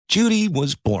Judy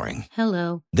was boring.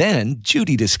 Hello. Then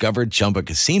Judy discovered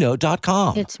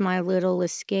ChumbaCasino.com. It's my little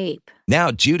escape. Now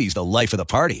Judy's the life of the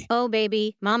party. Oh,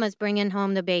 baby, mama's bringing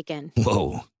home the bacon.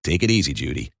 Whoa, take it easy,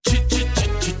 Judy.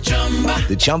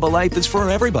 The Chumba life is for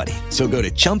everybody. So go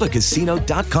to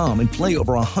ChumbaCasino.com and play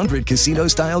over 100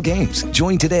 casino-style games.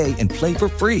 Join today and play for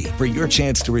free for your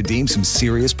chance to redeem some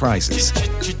serious prizes.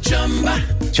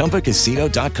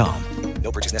 ChumbaCasino.com.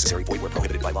 No purchase necessary. Void where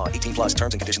prohibited by law. 18 plus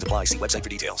terms and conditions apply. See website for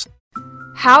details.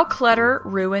 How clutter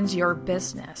ruins your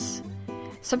business.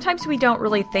 Sometimes we don't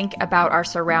really think about our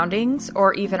surroundings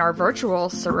or even our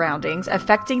virtual surroundings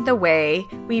affecting the way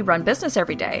we run business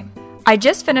every day. I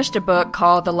just finished a book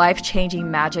called The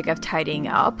Life-Changing Magic of Tidying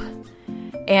Up.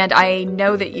 And I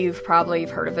know that you've probably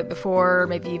heard of it before.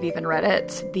 Maybe you've even read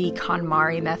it, the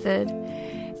KonMari method.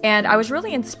 And I was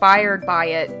really inspired by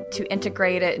it to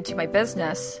integrate it into my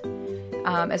business,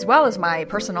 as well as my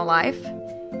personal life.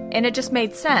 And it just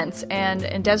made sense.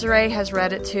 And Desiree has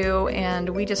read it too. And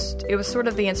it was sort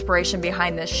of the inspiration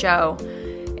behind this show.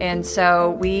 And so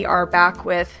we are back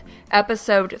with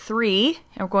episode 3.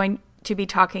 And we're going to be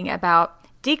talking about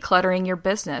decluttering your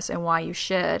business and why you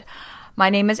should. My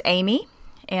name is Amy,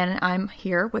 and I'm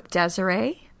here with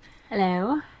Desiree.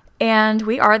 Hello. And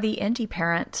we are the Indie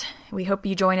Parent. We hope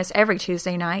you join us every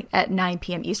Tuesday night at 9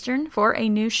 p.m. Eastern for a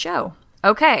new show.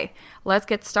 Okay, let's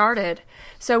get started.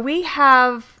 So we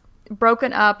have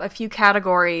broken up a few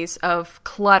categories of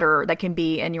clutter that can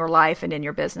be in your life and in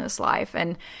your business life.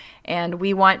 And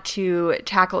we want to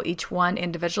tackle each one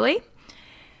individually.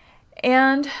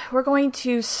 And we're going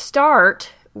to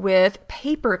start with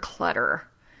paper clutter.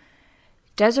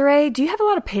 Desiree, do you have a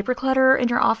lot of paper clutter in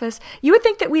your office? You would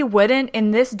think that we wouldn't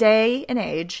in this day and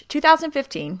age,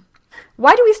 2015.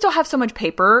 Why do we still have so much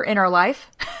paper in our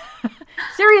life?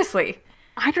 Seriously.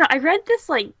 I don't know. I read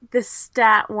this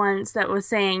stat once that was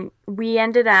saying we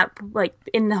ended up,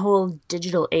 in the whole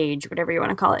digital age, whatever you want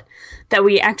to call it, that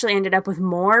we actually ended up with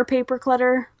more paper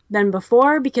clutter than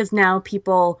before because now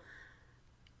people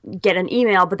get an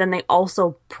email, but then they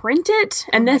also print it.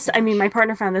 And my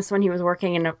partner found this when he was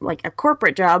working in a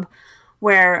corporate job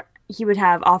where he would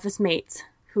have office mates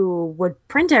who would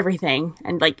print everything,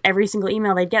 and every single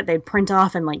email they'd get, they'd print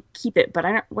off and keep it.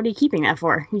 But what are you keeping that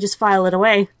for? You just file it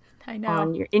away. I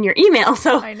know. In your email.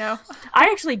 So I know.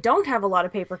 I actually don't have a lot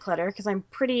of paper clutter because I'm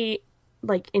pretty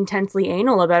intensely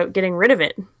anal about getting rid of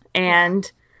it.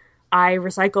 And I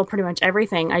recycle pretty much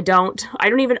everything. I don't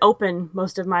even open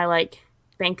most of my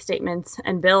bank statements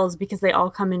and bills because they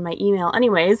all come in my email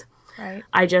anyways. Right.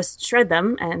 I just shred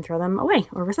them and throw them away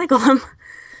or recycle them.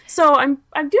 So I'm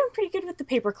doing pretty good with the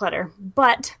paper clutter.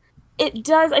 But it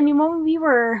does, when we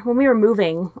were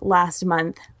moving last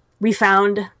month, we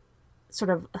found sort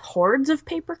of hordes of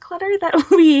paper clutter that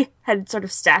we had sort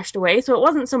of stashed away. So it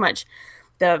wasn't so much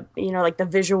the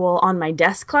visual on my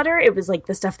desk clutter. It was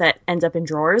the stuff that ends up in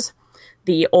drawers.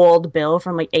 The old bill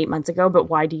from 8 months ago, but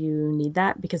why do you need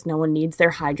that? Because no one needs their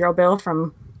hydro bill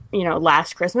from,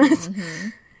 last Christmas. Mm-hmm.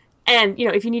 And,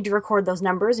 if you need to record those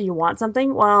numbers or you want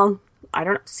something, well, I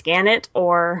don't know, scan it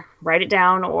or write it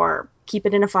down or keep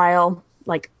it in a file,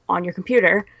 on your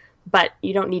computer. But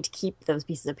you don't need to keep those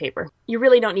pieces of paper. You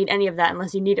really don't need any of that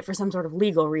unless you need it for some sort of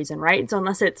legal reason, right? So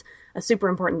unless it's a super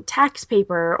important tax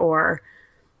paper or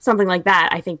something like that,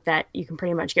 I think that you can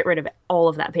pretty much get rid of all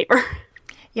of that paper.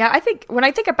 Yeah, I think when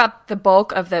I think about the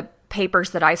bulk of the papers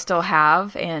that I still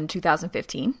have in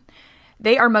 2015,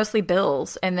 they are mostly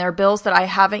bills, and they're bills that I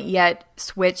haven't yet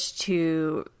switched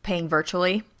to paying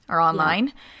virtually or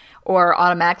online or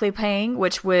automatically paying,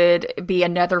 which would be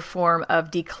another form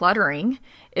of decluttering,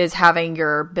 is having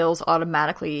your bills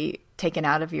automatically taken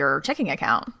out of your checking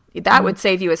account. That would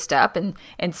save you a step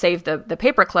and save the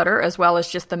paper clutter as well as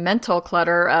just the mental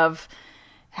clutter of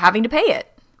having to pay it.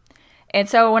 And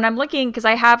so when I'm looking, because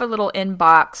I have a little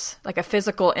inbox, a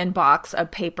physical inbox of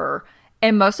paper,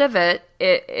 and most of it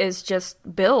is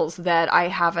just bills that I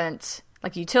haven't,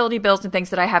 utility bills and things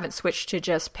that I haven't switched to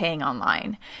just paying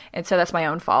online. And so that's my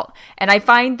own fault. And I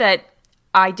find that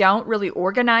I don't really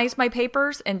organize my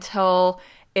papers until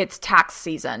it's tax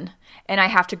season and I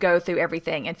have to go through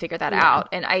everything and figure that out.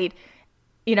 And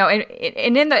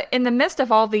and in the midst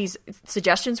of all these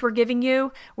suggestions we're giving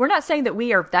you, we're not saying that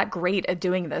we are that great at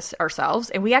doing this ourselves,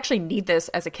 and we actually need this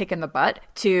as a kick in the butt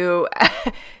to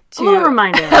a little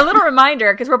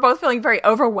reminder, because we're both feeling very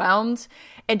overwhelmed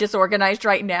and disorganized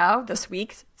right now, this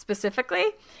week specifically.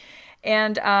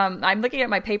 And I'm looking at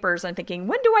my papers and thinking,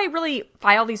 when do I really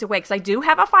file these away? Because I do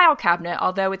have a file cabinet,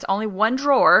 although it's only one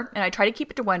drawer, and I try to keep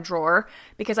it to one drawer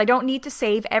because I don't need to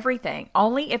save everything,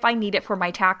 only if I need it for my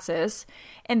taxes.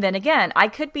 And then again, I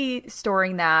could be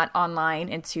storing that online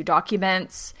into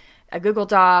documents, a Google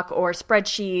Doc, or a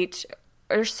spreadsheet.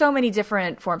 There's so many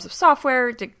different forms of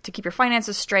software to keep your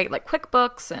finances straight, like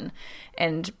QuickBooks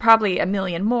and probably a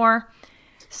million more.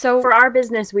 So for our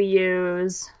business, we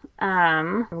use...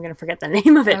 I'm going to forget the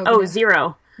name of it.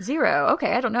 Xero. Xero.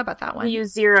 Okay, I don't know about that one. We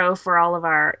use Xero for all of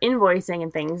our invoicing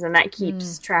and things, and that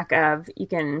keeps track of, you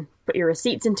can put your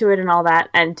receipts into it and all that.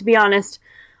 And to be honest,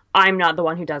 I'm not the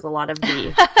one who does a lot of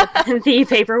the the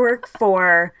paperwork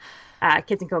for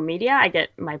Kids and Co Media. I get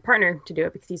my partner to do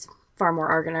it because he's far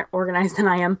more organized than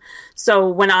I am. So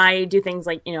when I do things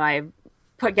like, I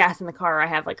put gas in the car, I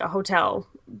have like a hotel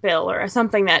bill or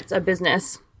something that's a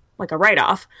business, like a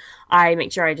write-off, I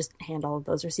make sure I just hand all of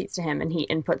those receipts to him and he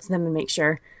inputs them and makes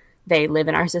sure they live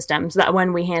in our system so that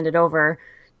when we hand it over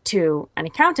to an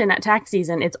accountant at tax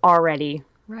season, it's already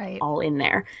all in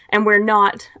there. And we're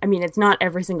not, it's not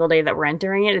every single day that we're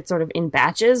entering it. It's sort of in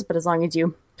batches, but as long as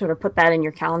you sort of put that in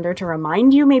your calendar to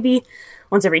remind you maybe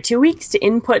once every 2 weeks to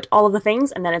input all of the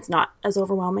things, and then it's not as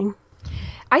overwhelming.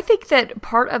 I think that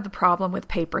part of the problem with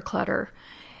paper clutter,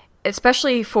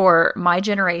 especially for my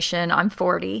generation, I'm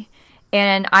 40,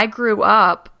 and I grew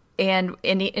up, and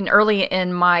in early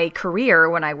in my career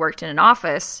when I worked in an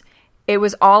office, it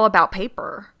was all about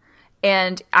paper.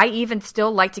 And I even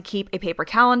still like to keep a paper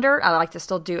calendar. I like to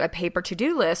still do a paper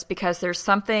to-do list because there's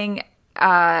something,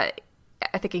 I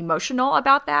think, emotional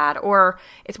about that, or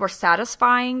it's more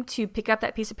satisfying to pick up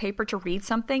that piece of paper to read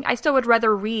something. I still would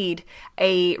rather read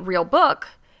a real book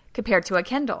compared to a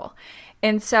Kindle.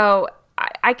 And so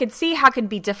I could see how it can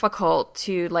be difficult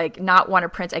to not want to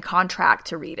print a contract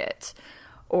to read it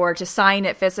or to sign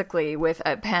it physically with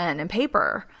a pen and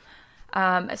paper.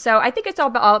 So I think it's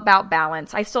all about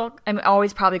balance. I still am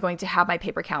always probably going to have my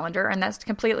paper calendar, and that's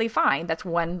completely fine. That's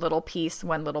one little piece,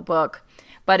 one little book.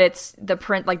 But it's the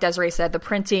print, like Desiree said, the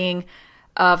printing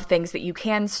of things that you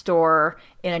can store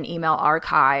in an email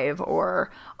archive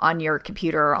or on your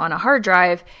computer or on a hard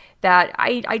drive that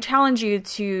I challenge you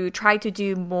to try to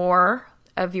do more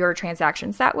of your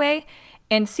transactions that way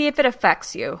and see if it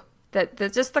affects you. That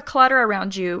just the clutter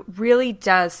around you really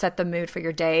does set the mood for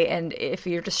your day. And if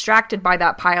you're distracted by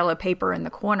that pile of paper in the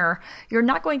corner, you're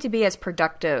not going to be as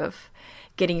productive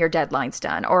getting your deadlines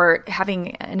done or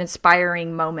having an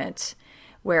inspiring moment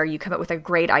where you come up with a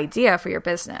great idea for your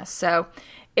business. So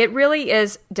it really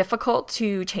is difficult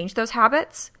to change those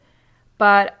habits.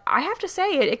 But I have to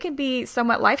say it can be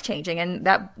somewhat life-changing. And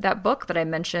that book that I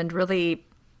mentioned really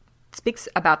speaks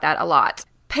about that a lot.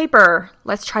 Paper,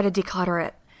 let's try to declutter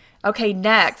it. Okay,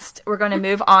 next, we're going to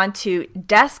move on to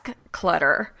desk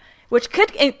clutter, which could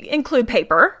include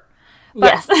paper.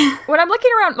 But yes. When I'm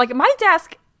looking around, my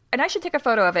desk, and I should take a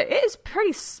photo of it, it is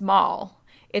pretty small.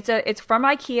 It's from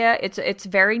IKEA. It's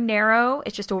very narrow.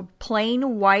 It's just a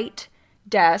plain white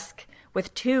desk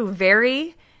with two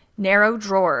very narrow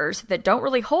drawers that don't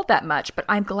really hold that much, but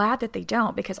I'm glad that they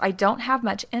don't because I don't have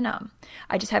much in them.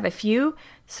 I just have a few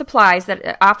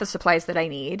office supplies that I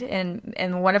need,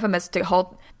 and one of them is to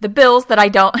hold the bills that I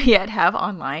don't yet have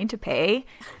online to pay.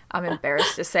 I'm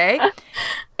embarrassed to say.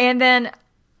 And then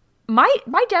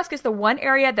my desk is the one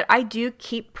area that I do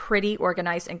keep pretty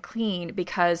organized and clean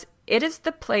because it is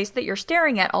the place that you're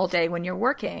staring at all day when you're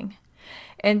working.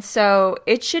 And so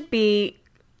it should be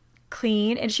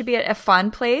clean. It should be a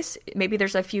fun place. Maybe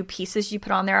there's a few pieces you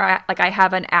put on there. I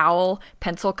have an owl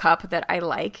pencil cup that I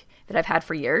like that I've had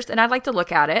for years, and I like to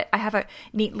look at it. I have a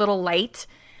neat little light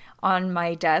on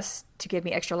my desk to give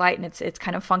me extra light, and it's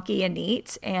kind of funky and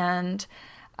neat. And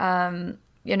I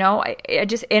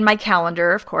just in my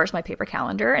calendar, of course, my paper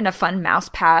calendar, and a fun mouse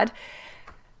pad.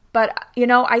 But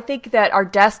I think that our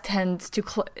desk tends to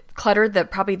clutter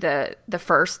probably the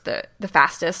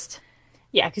fastest.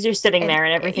 Yeah, because you're sitting there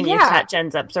and everything you touch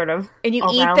ends up sort of and you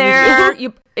eat there.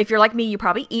 If you're like me, you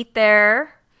probably eat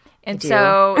there, and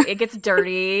so it gets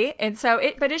dirty. And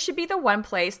but it should be the one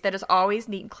place that is always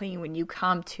neat and clean when you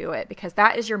come to it, because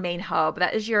that is your main hub.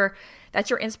 That's your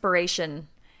inspiration.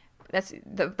 That's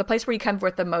the place where you come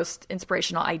with the most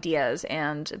inspirational ideas,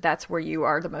 and that's where you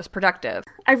are the most productive.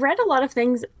 I've read a lot of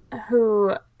things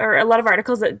or a lot of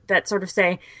articles that sort of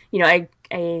say,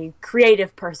 a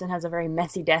creative person has a very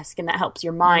messy desk, and that helps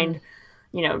your mind,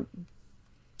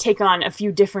 take on a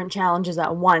few different challenges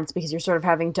at once because you're sort of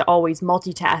having to always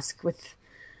multitask with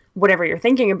whatever you're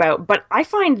thinking about. But I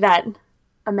find that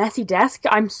a messy desk,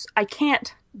 I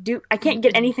can't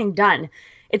get anything done.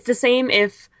 It's the same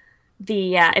if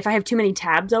if I have too many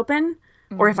tabs open,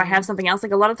 or if I have something else,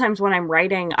 like a lot of times when I'm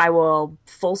writing, I will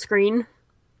full screen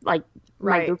like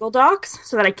my Google Docs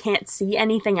so that I can't see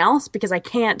anything else, because I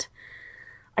can't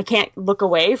look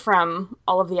away from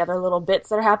all of the other little bits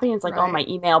that are happening. It's like, oh, my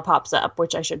email pops up,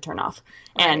 which I should turn off.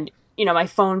 And, my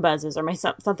phone buzzes or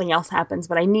something else happens,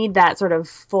 but I need that sort of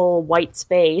full white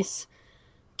space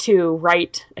to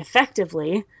write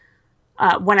effectively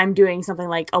when I'm doing something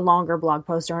like a longer blog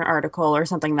post or an article or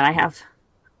something that I have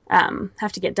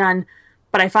to get done.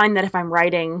 But I find that if I'm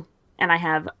writing and I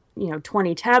have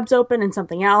 20 tabs open and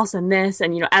something else and this,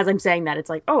 and, as I'm saying that,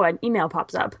 it's like, oh, an email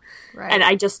pops up. Right. And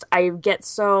I get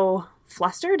so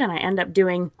flustered and I end up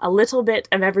doing a little bit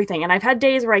of everything. And I've had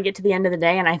days where I get to the end of the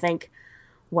day and I think,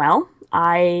 well,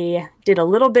 I did a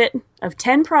little bit of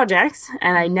 10 projects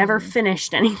and I never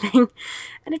finished anything.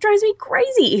 And it drives me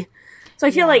crazy. So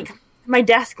I feel like my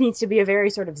desk needs to be a very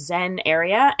sort of zen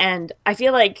area. And I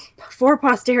feel like for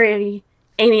posterity,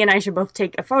 Amy and I should both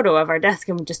take a photo of our desk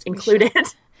and just include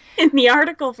it in the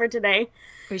article for today.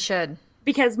 We should.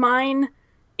 Because mine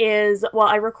is, well,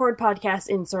 I record podcasts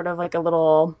in sort of like a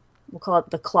little, we'll call it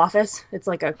the cloffice. It's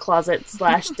like a closet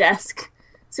 / desk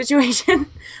situation,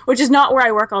 which is not where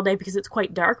I work all day because it's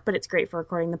quite dark, but it's great for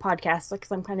recording the podcast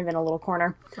because I'm kind of in a little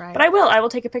corner. Right. But I will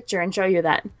take a picture and show you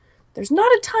that there's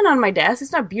not a ton on my desk.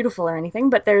 It's not beautiful or anything,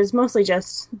 but there's mostly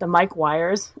just the mic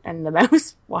wires and the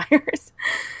mouse wires.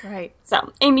 Right.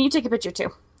 So, Amy, you take a picture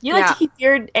too. You like to keep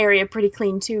your area pretty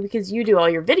clean too because you do all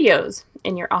your videos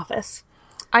in your office.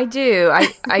 I do.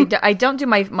 I don't do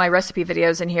my recipe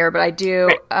videos in here, but I do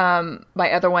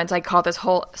my other ones. I call this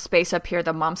whole space up here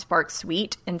the Mom Spark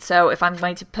Suite. And so if I'm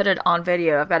going to put it on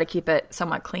video, I've got to keep it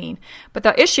somewhat clean. But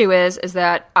the issue is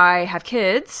that I have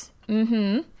kids.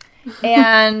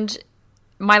 And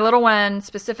my little one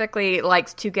specifically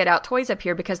likes to get out toys up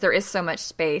here because there is so much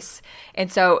space. And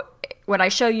so when I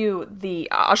show you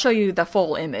I'll show you the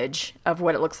full image of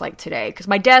what it looks like today. Because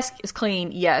my desk is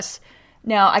clean, yes.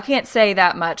 Now, I can't say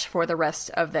that much for the rest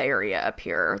of the area up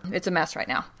here. It's a mess right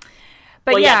now.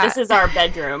 But well, this is our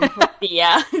bedroom.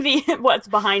 the what's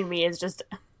behind me is just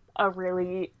a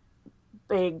really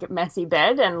big, messy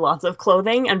bed and lots of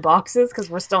clothing and boxes because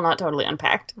we're still not totally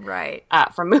unpacked. Right.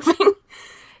 From moving.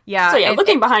 Yeah. So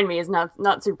looking behind me is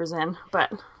not super zen,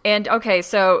 but. And okay,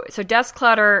 so desk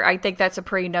clutter, I think that's a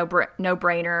pretty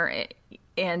no-brainer.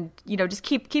 And, just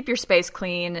keep your space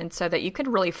clean and so that you can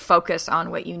really focus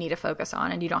on what you need to focus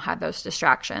on and you don't have those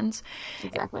distractions.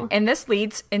 Exactly. And this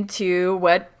leads into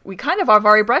what we kind of have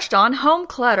already brushed on, home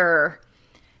clutter.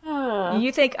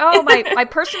 You think, oh, my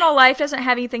personal life doesn't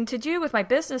have anything to do with my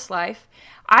business life.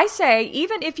 I say,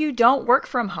 even if you don't work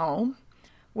from home,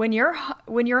 when your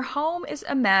home is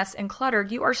a mess and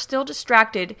cluttered, you are still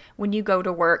distracted when you go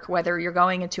to work, whether you're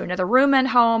going into another room at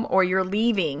home or you're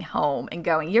leaving home and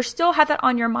going. You still have that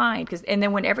on your mind. And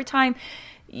then every time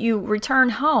you return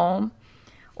home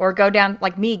or go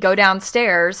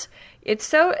downstairs, it's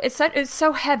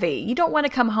so heavy. You don't want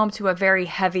to come home to a very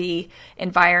heavy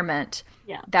environment.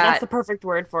 Yeah, that's the perfect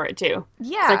word for it too.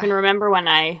 Yeah. So I can remember when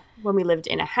we lived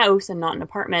in a house and not an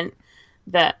apartment,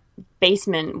 the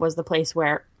basement was the place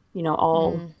where,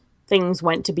 all things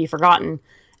went to be forgotten.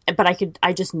 But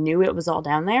I just knew it was all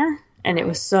down there. And it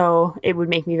would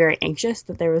make me very anxious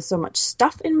that there was so much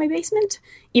stuff in my basement,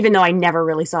 even though I never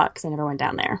really saw it because I never went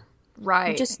down there.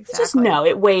 Right. Just know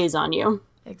it weighs on you.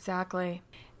 Exactly.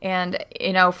 And,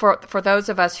 for those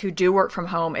of us who do work from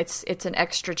home, it's an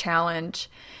extra challenge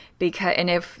because, and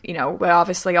if, we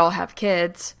obviously all have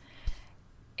kids,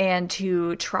 and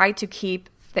to try to keep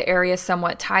the area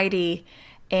somewhat tidy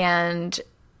and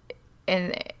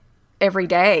every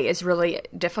day is really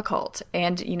difficult,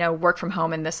 and work from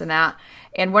home and this and that.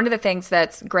 And one of the things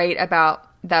that's great about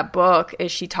that book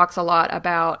is she talks a lot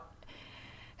about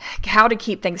how to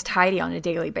keep things tidy on a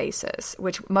daily basis,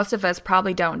 which most of us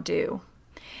probably don't do.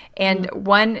 And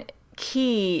one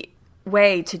key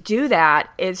way to do that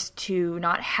is to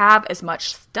not have as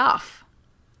much stuff.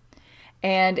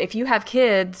 And if you have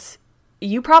kids,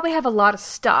 you probably have a lot of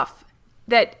stuff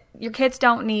that your kids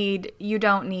don't need, you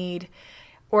don't need,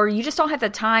 or you just don't have the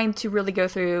time to really go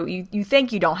through. You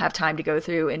think you don't have time to go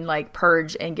through and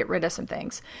purge and get rid of some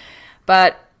things.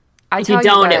 But if you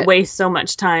don't, it wastes so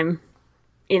much time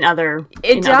in other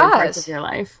parts of your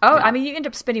life. Oh, yeah. I mean, you end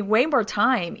up spending way more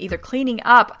time either cleaning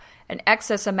up an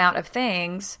excess amount of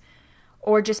things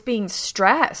or just being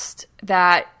stressed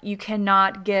that you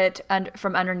cannot get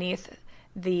from underneath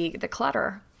the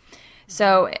clutter.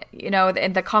 So, in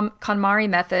the KonMari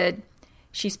method,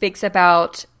 she speaks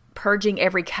about purging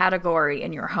every category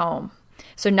in your home.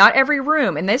 So not every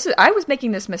room, and I was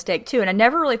making this mistake too, and I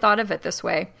never really thought of it this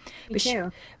way. Me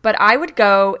too. But I would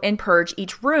go and purge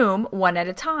each room one at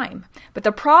a time. But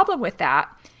the problem with that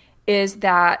is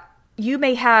that you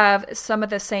may have some of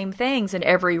the same things in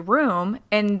every room,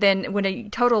 and then when you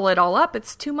total it all up,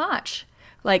 it's too much.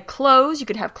 Like clothes, you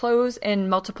could have clothes in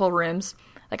multiple rooms.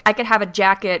 Like I could have a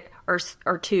jacket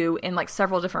or two in like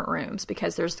several different rooms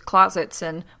because there's closets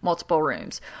in multiple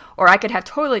rooms. Or I could have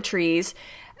toiletries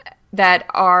that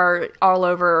are all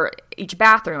over each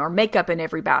bathroom, or makeup in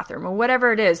every bathroom, or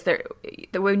whatever it is.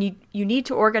 When you need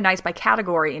to organize by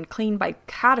category and clean by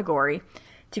category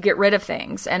to get rid of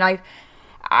things. And I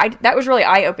that was really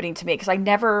eye-opening to me because I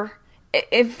never,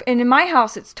 and in my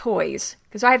house it's toys,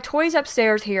 because I have toys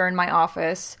upstairs here in my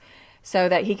office so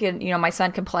that he can, my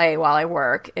son can play while I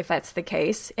work if that's the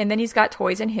case. And then he's got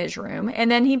toys in his room,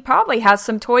 and then he probably has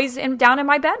some toys down in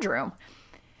my bedroom.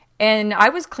 And I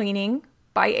was cleaning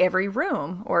by every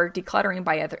room or decluttering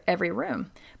by every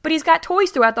room, but he's got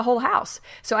toys throughout the whole house.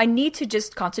 So I need to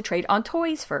just concentrate on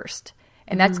toys first.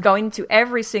 And that's going to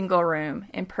every single room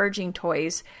and purging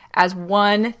toys as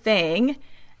one thing,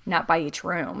 not by each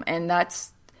room. And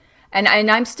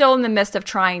and I'm still in the midst of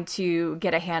trying to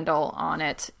get a handle on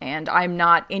it. And I'm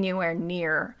not anywhere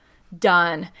near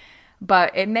done,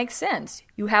 but it makes sense.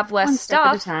 You have less one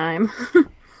stuff. step at a time.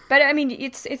 But I mean,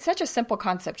 it's such a simple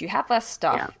concept. You have less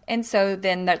stuff. Yeah. And so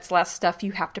then that's less stuff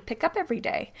you have to pick up every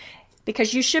day.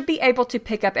 Because you should be able to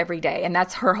pick up every day, and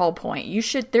that's her whole point.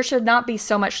 There should not be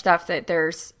so much stuff that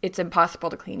it's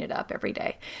impossible to clean it up every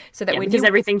day. So that because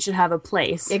everything should have a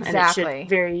place. Exactly. And it should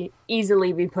very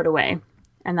easily be put away.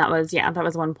 And that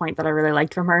was one point that I really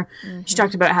liked from her. Mm-hmm. She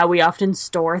talked about how we often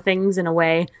store things in a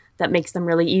way that makes them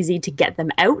really easy to get them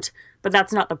out, but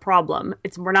that's not the problem.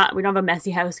 We don't have a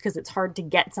messy house because it's hard to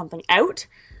get something out.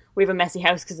 We have a messy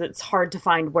house because it's hard to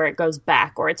find where it goes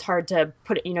back, or it's hard to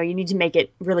put it, you need to make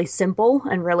it really simple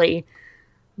and really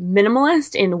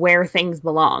minimalist in where things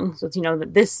belong. So it's,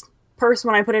 that this purse,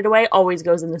 when I put it away, always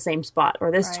goes in the same spot,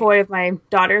 or this toy of my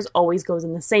daughter's always goes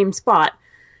in the same spot.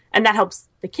 And that helps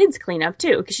the kids clean up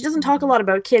too, because she doesn't talk a lot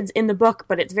about kids in the book,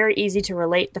 but it's very easy to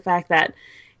relate the fact that,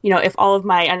 if all of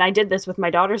and I did this with my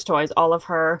daughter's toys, all of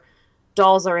her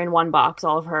dolls are in one box,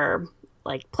 all of her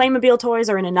like Playmobil toys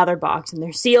are in another box, and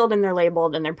they're sealed and they're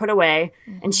labeled and they're put away,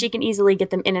 and she can easily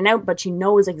get them in and out, but she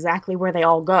knows exactly where they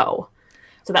all go.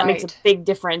 So that makes a big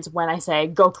difference when I say,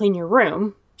 go clean your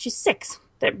room. She's 6.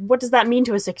 What does that mean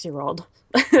to a 6-year-old?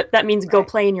 That means go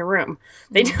play in your room.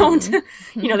 They don't,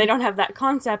 they don't have that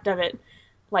concept of it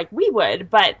like we would,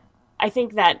 but I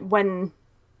think that when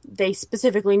they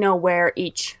specifically know where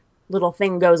each little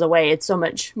thing goes away, it's so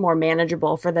much more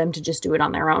manageable for them to just do it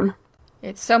on their own.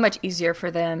 It's so much easier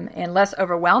for them and less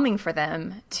overwhelming for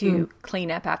them to clean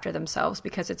up after themselves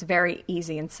because it's very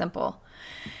easy and simple.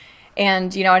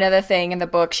 And, another thing in the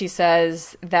book, she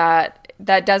says that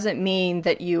doesn't mean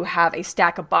that you have a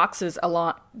stack of boxes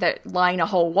that line a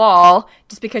whole wall.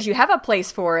 Just because you have a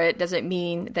place for it doesn't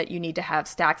mean that you need to have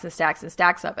stacks and stacks and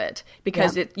stacks of it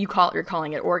because you're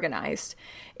calling it organized.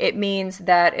 It means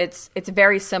that it's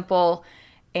very simple.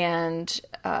 And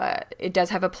it does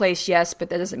have a place, yes, but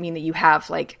that doesn't mean that you have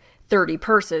like 30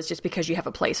 purses just because you have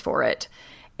a place for it.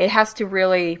 It has to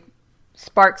really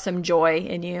spark some joy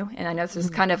in you. And I know this is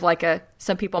kind of like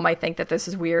some people might think that this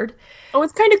is weird. Oh,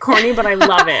 it's kind of corny, but I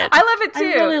love it. I love it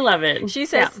too. I really love it. She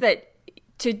says that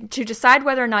to decide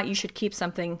whether or not you should keep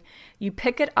something, you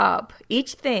pick it up,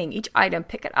 each item,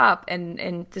 pick it up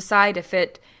and decide if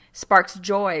it sparks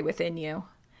joy within you,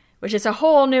 which is a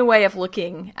whole new way of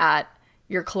looking at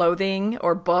your clothing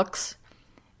or books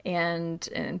and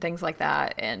things like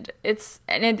that. And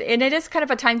it is kind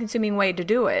of a time-consuming way to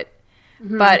do it.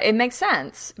 Mm-hmm. But it makes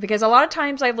sense because a lot of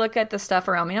times I look at the stuff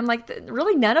around me and I'm like,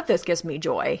 really none of this gives me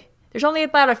joy. There's only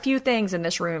about a few things in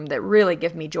this room that really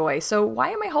give me joy. So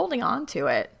why am I holding on to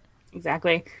it?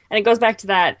 Exactly. And it goes back to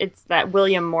that. It's that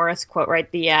William Morris quote,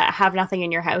 right? The have nothing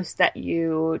in your house that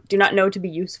you do not know to be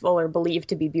useful or believe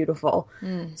to be beautiful.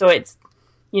 So it's,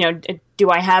 do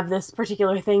I have this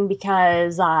particular thing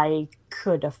because I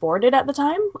could afford it at the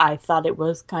time? I thought it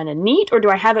was kind of neat. Or do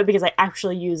I have it because I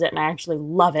actually use it and I actually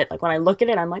love it? Like when I look at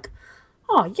it, I'm like,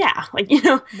 oh yeah. Like,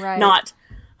 not,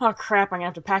 oh crap, I'm going to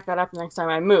have to pack that up next time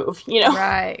I move,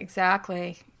 Right,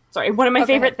 exactly. Sorry. One of my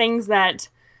favorite things that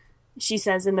she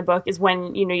says in the book is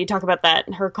when, you talk about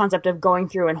that, her concept of going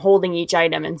through and holding each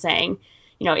item and saying,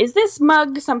 is this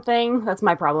mug something? That's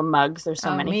my problem, mugs. There's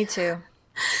so many. Me too.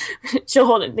 She'll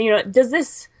hold it. Does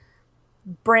this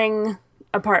bring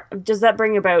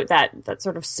about that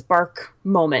sort of spark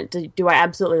moment? Do I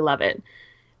absolutely love it?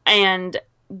 And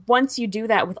once you do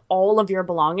that with all of your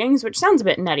belongings, which sounds a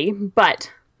bit nutty,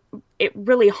 but it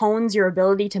really hones your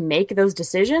ability to make those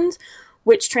decisions,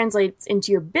 which translates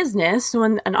into your business. So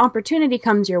when an opportunity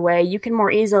comes your way, you can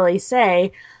more easily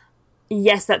say,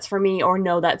 yes, that's for me, or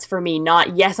no, that's for me.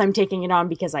 Not, yes, I'm taking it on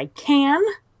because I can,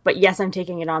 but yes, I'm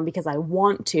taking it on because I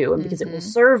want to, and because it will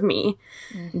serve me,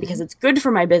 and because it's good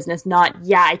for my business. Not,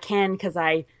 yeah, I can because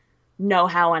I know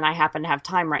how and I happen to have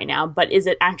time right now, but is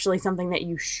it actually something that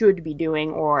you should be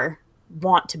doing or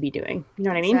want to be doing? You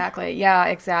know what I mean? Exactly. Yeah,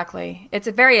 exactly. It's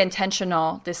a very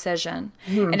intentional decision.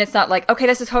 And it's not like, okay,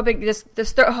 this is hoping,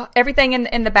 just throw everything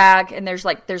in the bag, and there's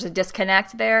a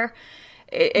disconnect there.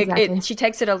 She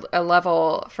takes it a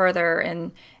level further,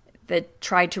 and that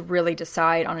tried to really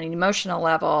decide on an emotional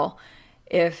level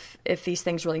if these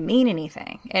things really mean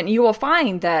anything. And you will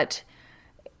find that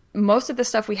most of the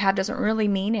stuff we have doesn't really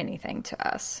mean anything to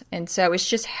us. And so it's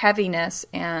just heaviness,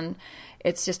 and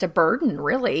it's just a burden,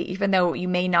 really, even though you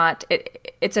may not,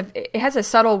 it has a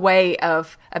subtle way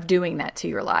of doing that to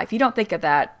your life. You don't think of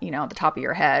that, at the top of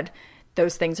your head.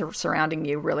 Those things are surrounding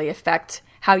you really affect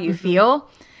how you feel.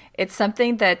 It's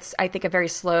something that's, I think, a very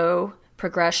slow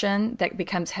progression that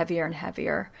becomes heavier and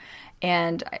heavier.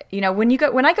 And,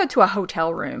 when I go to a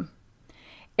hotel room,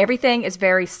 everything is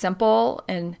very simple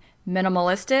and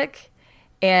minimalistic,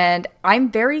 and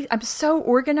I'm so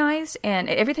organized, and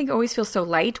everything always feels so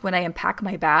light when I unpack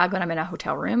my bag when I'm in a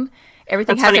hotel room.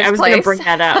 Everything has its place. I was going to bring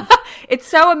that up. It's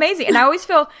so amazing. And I always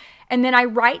feel, and then I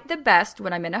write the best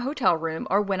when I'm in a hotel room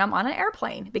or when I'm on an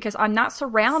airplane, because I'm not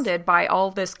surrounded by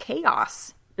all this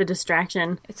chaos. The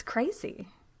distraction. It's crazy.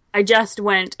 I just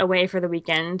went away for the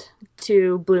weekend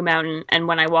to Blue Mountain, and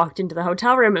when I walked into the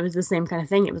hotel room, it was the same kind of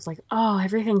thing. It was like, oh,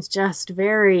 everything's just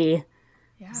very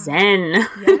zen,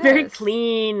 very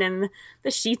clean, and the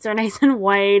sheets are nice and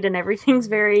white, and everything's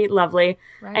very lovely.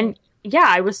 Right. And yeah,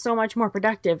 I was so much more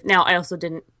productive. Now, I also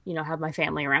didn't, have my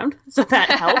family around, so that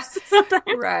helps sometimes.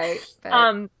 Right.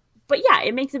 But yeah,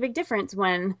 it makes a big difference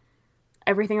when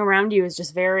everything around you is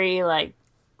just very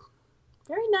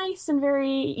nice and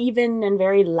very even and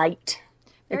very light.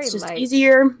 It's just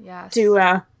easier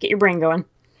to get your brain going.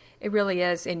 It really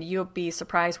is, and you'll be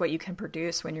surprised what you can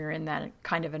produce when you're in that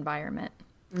kind of environment.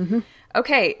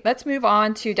 Okay, let's move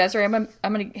on to Desiree. I'm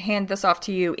going to hand this off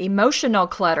to you. Emotional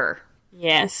clutter.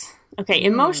 Yes. Okay,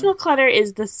 emotional clutter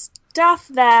is the stuff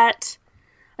that,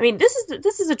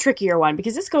 this is a trickier one,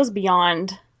 because this goes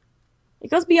beyond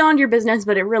your business,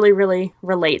 but it really, really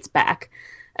relates back.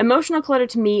 Emotional clutter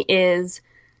to me is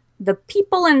the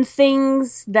people and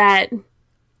things that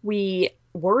we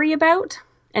worry about,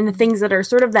 and the things that are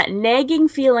sort of that nagging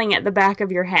feeling at the back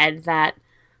of your head that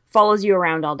follows you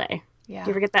around all day. Yeah. Do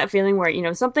you ever get that feeling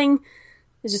where, something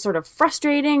is just sort of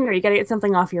frustrating, or you got to get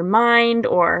something off your mind,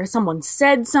 or someone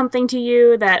said something to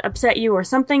you that upset you, or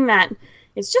something that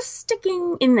is just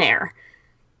sticking in there?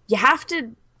 You have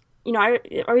to, I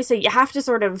always say you have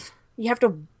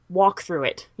to walk through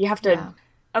it. You have to,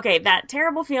 okay, that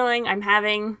terrible feeling I'm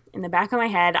having in the back of my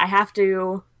head, I have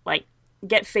to,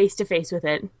 get face to face with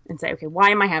it and say, okay, why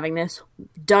am I having this?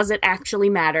 Does it actually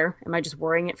matter? Am I just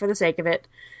worrying it for the sake of it?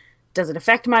 Does it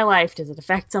affect my life? Does it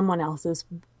affect someone else's?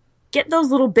 Get those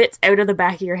little bits out of the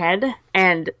back of your head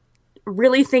and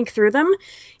really think through them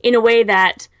in a way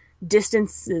that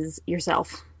distances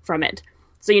yourself from it.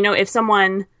 So, if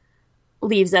someone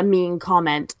leaves a mean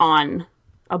comment on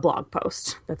a blog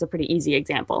post, that's a pretty easy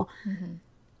example.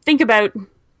 Think about,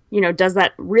 does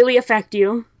that really affect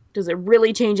you? Does it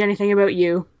really change anything about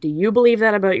you? Do you believe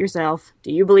that about yourself?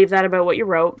 Do you believe that about what you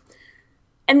wrote?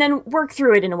 And then work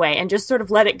through it in a way and just sort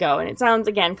of let it go. And it sounds,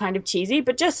 again, kind of cheesy,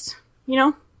 but just,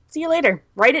 see you later.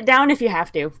 Write it down if you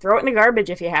have to. Throw it in the garbage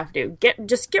if you have to.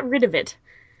 Just get rid of it.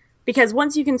 Because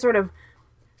once you can sort of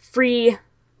free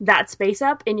that space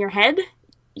up in your head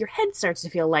starts to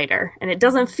feel lighter. And it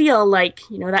doesn't feel like,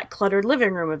 that cluttered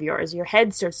living room of yours. Your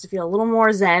head starts to feel a little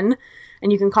more zen,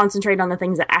 and you can concentrate on the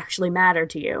things that actually matter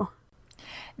to you.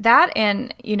 That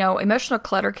and, emotional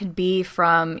clutter can be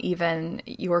from even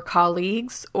your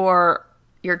colleagues or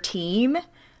your team,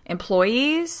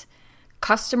 employees,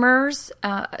 customers.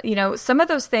 Some of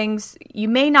those things you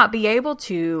may not be able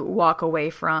to walk away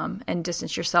from and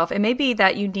distance yourself. It may be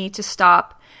that you need to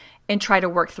stop and try to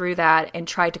work through that and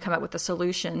try to come up with a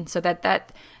solution so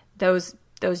that those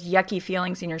yucky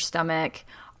feelings in your stomach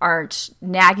aren't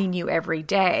nagging you every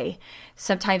day.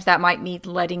 Sometimes that might mean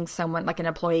letting someone, like an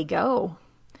employee, go.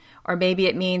 Or maybe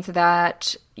it means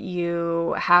that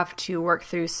you have to work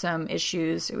through some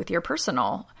issues with your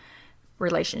personal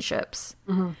relationships.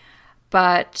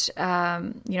 But,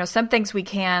 some things we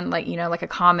can, like a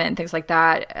comment and things like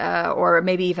that, or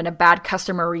maybe even a bad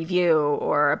customer review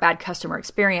or a bad customer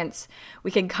experience,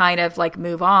 we can kind of like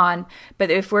move on.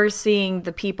 But if we're seeing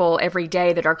the people every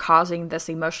day that are causing this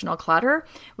emotional clutter,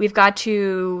 we've got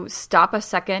to stop a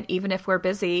second, even if we're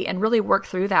busy, and really work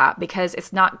through that, because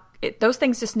those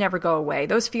things just never go away.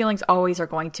 Those feelings always are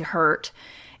going to hurt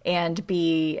and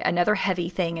be another heavy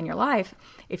thing in your life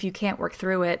if you can't work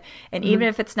through it. And even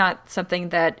if it's not something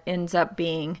that ends up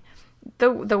being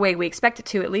the way we expect it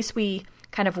to, at least we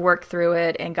kind of worked through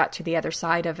it and got to the other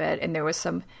side of it, and there was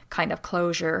some kind of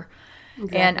closure.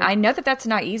 Exactly. And I know that that's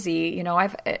not easy.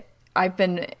 I've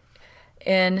been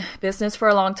in business for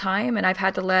a long time, and I've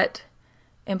had to let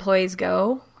employees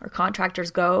go or contractors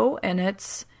go, and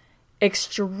it's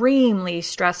extremely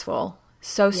stressful,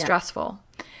 stressful.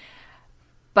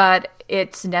 But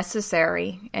it's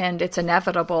necessary, and it's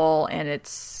inevitable, and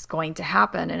it's going to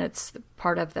happen, and it's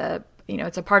part of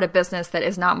it's a part of business that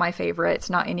is not my favorite. It's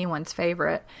not anyone's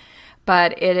favorite,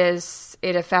 but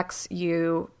it affects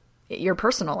your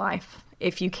personal life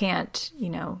if you can't,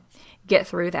 get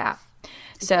through that.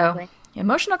 Exactly. So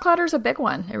emotional clutter is a big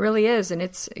one. It really is, and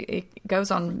it's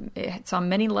on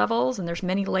many levels, and there's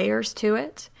many layers to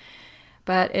it,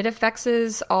 but it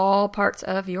affects all parts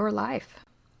of your life.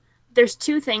 There's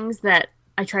two things that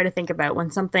I try to think about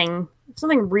when something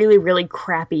really, really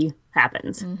crappy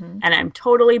happens, and I'm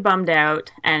totally bummed out,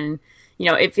 and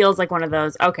it feels like one of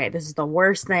those, okay, this is the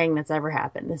worst thing that's ever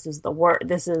happened. This is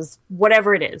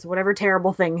whatever it is, whatever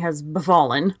terrible thing has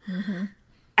befallen.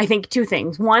 I think two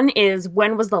things. One is,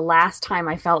 when was the last time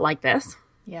I felt like this?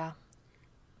 Yeah.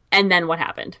 And then what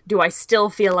happened? Do I still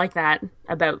feel like that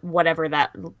about whatever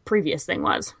that previous thing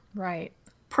was? Right.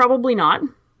 Probably not.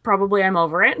 Probably I'm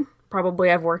over it.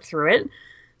 Probably I've worked through it.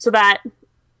 So that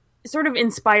sort of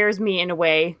inspires me in a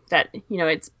way that,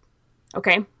 it's,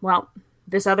 okay, well,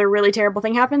 this other really terrible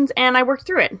thing happens, and I worked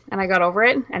through it, and I got over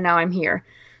it, and now I'm here.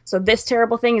 So this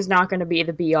terrible thing is not going to be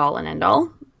the be-all and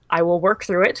end-all. I will work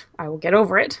through it, I will get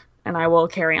over it, and I will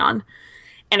carry on.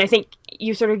 And I think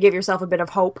you sort of give yourself a bit of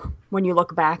hope when you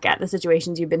look back at the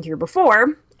situations you've been through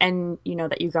before, and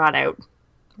that you got out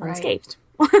unscathed.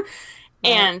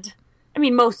 And I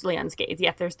mean, mostly unscathed.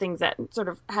 Yeah, there's things that sort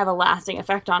of have a lasting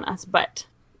effect on us, but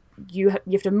you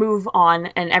have to move on,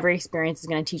 and every experience is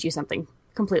going to teach you something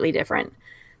completely different.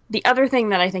 The other thing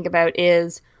that I think about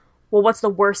is, well, what's the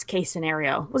worst case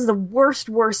scenario? What's the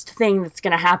worst thing that's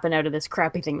going to happen out of this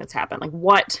crappy thing that's happened? Like,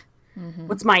 what's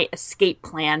my escape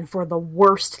plan for the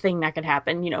worst thing that could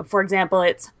happen? For example,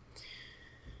 it's,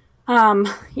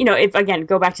 if, again,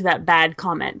 go back to that bad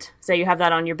comment. Say you have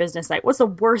that on your business site. What's the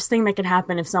worst thing that could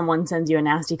happen if someone sends you a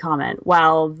nasty comment?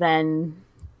 Well, then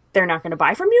they're not going to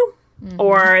buy from you,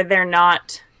 or they're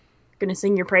not going to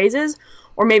sing your praises,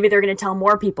 or maybe they're going to tell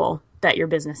more people that your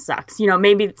business sucks.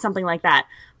 Maybe something like that.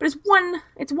 But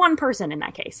it's one person in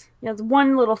that case. It's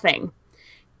one little thing.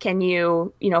 Can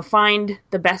you, find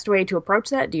the best way to approach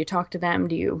that? Do you talk to them?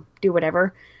 Do you do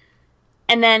whatever?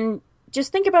 And then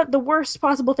just think about the worst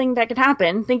possible thing that could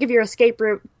happen. Think of your escape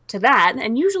route to that,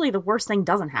 and usually the worst thing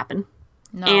doesn't happen.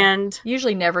 No, and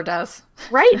usually never does.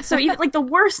 Right? So even like the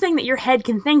worst thing that your head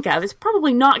can think of is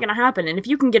probably not going to happen. And if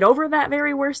you can get over that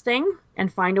very worst thing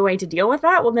and find a way to deal with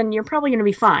that, well, then you're probably going to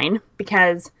be fine,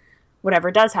 because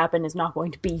whatever does happen is not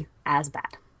going to be as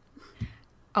bad.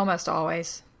 Almost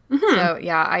always. So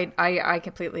yeah, I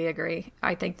completely agree.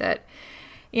 I think that,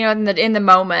 in the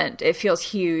moment it feels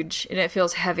huge and it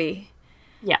feels heavy.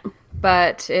 Yeah.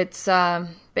 But it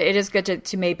is good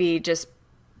to maybe just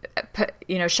put,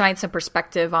 shine some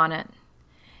perspective on it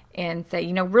and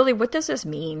say, really, what does this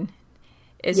mean?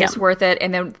 Is this worth it?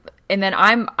 And then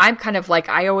I'm kind of like,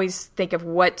 I always think of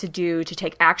what to do to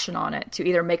take action on it, to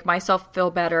either make myself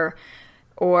feel better,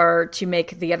 or to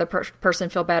make the other person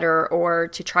feel better, or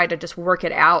to try to just work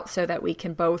it out so that we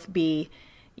can both be,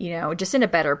 just in a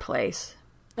better place.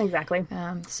 Exactly.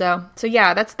 So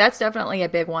yeah, that's definitely a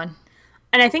big one.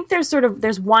 And I think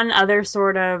there's one other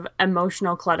sort of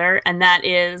emotional clutter, and that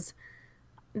is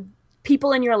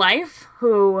people in your life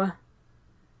who,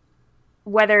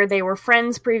 whether they were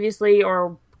friends previously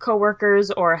or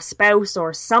coworkers or a spouse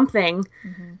or something,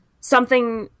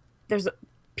 there's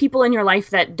people in your life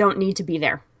that don't need to be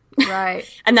there. Right.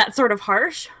 And that's sort of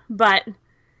harsh, but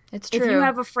it's true. If you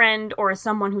have a friend or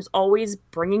someone who's always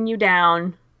bringing you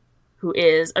down, who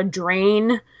is a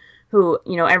drain, who,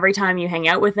 every time you hang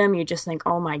out with them, you just think,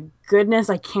 oh my goodness,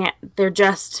 I can't, they're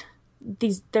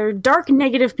dark,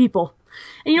 negative people.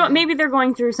 And what, maybe they're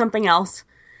going through something else,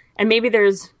 and maybe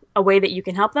there's a way that you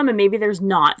can help them, and maybe there's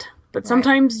not. But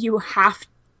sometimes you have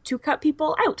to cut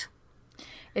people out.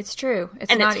 It's true.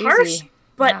 It's and not it's harsh, easy.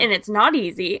 and it's not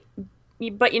easy.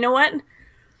 But you know what?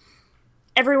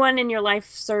 Everyone in your life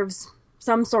serves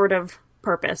some sort of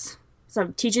purpose.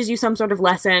 Some teaches you some sort of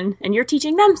lesson, and you're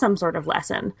teaching them some sort of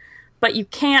lesson. But you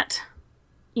can't,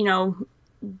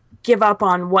 give up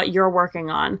on what you're working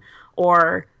on,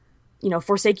 or,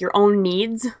 forsake your own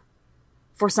needs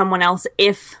for someone else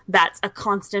if that's a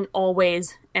constant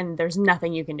always and there's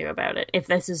nothing you can do about it. If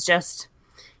this is just,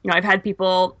 I've had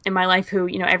people in my life who,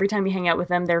 every time you hang out with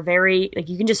them, they're very,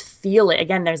 you can just feel it.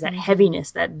 Again, there's that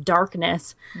heaviness, that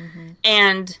darkness. Mm-hmm.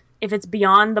 And if it's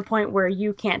beyond the point where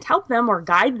you can't help them or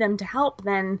guide them to help,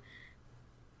 then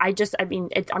I'm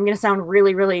going to sound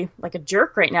really, really like a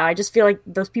jerk right now. I just feel like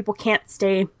those people can't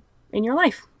stay in your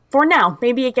life for now.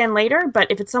 Maybe again later, but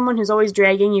if it's someone who's always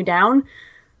dragging you down,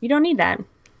 you don't need that.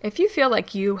 If you feel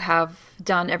like you have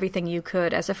done everything you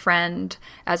could as a friend,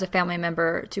 as a family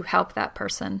member to help that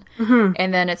person,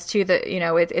 and then it's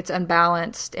it's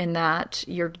unbalanced in that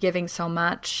you're giving so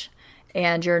much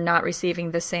and you're not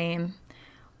receiving the same,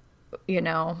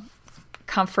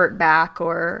 comfort back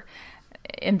or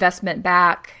investment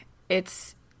back,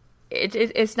 it's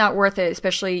not worth it,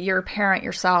 especially you're a parent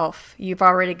yourself. You've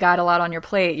already got a lot on your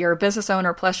plate. You're a business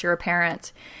owner, plus you're a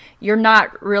parent. You're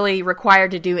not really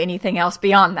required to do anything else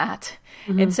beyond that.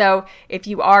 Mm-hmm. And so if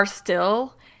you are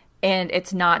still and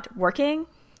it's not working,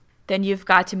 then you've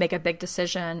got to make a big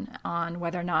decision on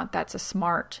whether or not that's a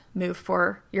smart move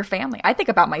for your family. I think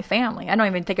about my family. I don't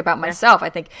even think about myself.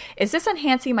 I think, is this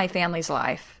enhancing my family's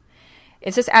life?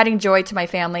 Is this adding joy to my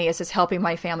family? Is this helping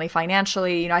my family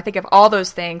financially? I think of all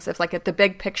those things. It's like at the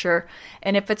big picture.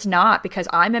 And if it's not, because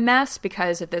I'm a mess,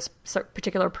 because if this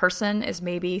particular person is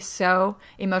maybe so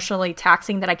emotionally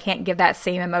taxing that I can't give that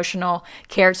same emotional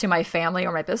care to my family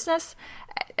or my business,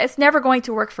 it's never going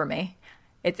to work for me.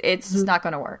 It's just not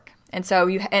going to work. And so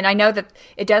and I know that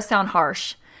it does sound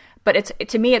harsh, but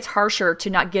to me, it's harsher to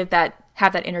not have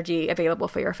that energy available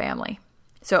for your family.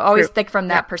 So always think from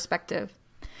that perspective.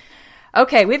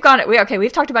 Okay, we've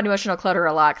talked about emotional clutter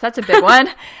a lot. 'Cause that's a big one.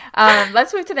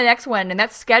 Let's move to the next one, and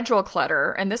that's schedule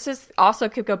clutter. And this is also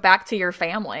could go back to your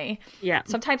family. Yeah.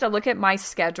 Sometimes I look at my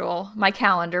schedule, my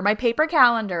calendar, my paper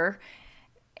calendar,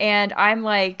 and I'm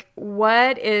like,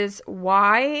 why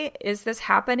is this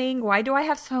happening? Why do I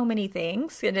have so many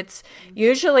things? And it's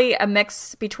usually a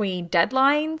mix between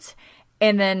deadlines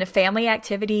and then family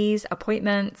activities,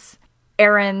 appointments,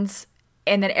 errands,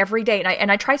 and then every day.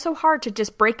 And I try so hard to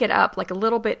just break it up like a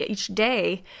little bit each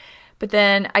day. But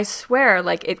then I swear,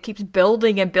 like, it keeps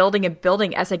building and building and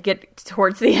building as I get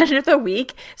towards the end of the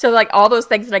week. So, like, all those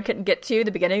things that I couldn't get to the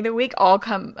beginning of the week all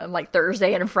come like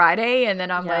Thursday and Friday. And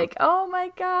then I'm like, oh my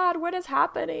God, what is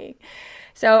happening?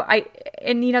 So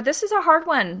this is a hard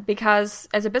one because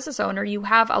as a business owner, you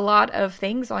have a lot of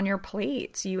things on your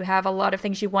plate. You have a lot of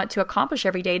things you want to accomplish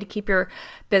every day to keep your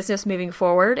business moving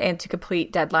forward and to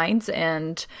complete deadlines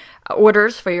and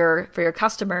orders for your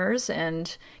customers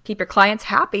and keep your clients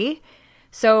happy.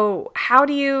 So how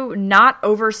do you not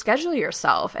overschedule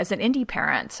yourself as an indie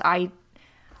parent? I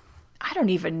don't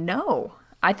even know.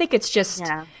 I think it's just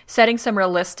setting some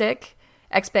realistic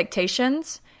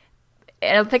expectations.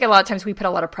 And I think a lot of times we put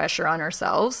a lot of pressure on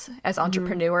ourselves as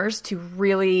entrepreneurs to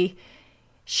really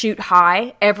shoot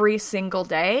high every single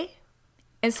day.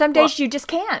 And some days you just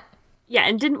can't. Yeah,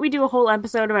 and didn't we do a whole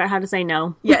episode about how to say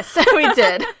no? Yes, we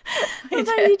did.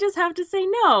 Sometimes you just have to say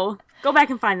no. Go back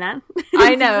and find that.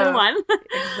 I know.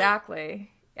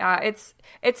 Exactly. It's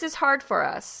just hard for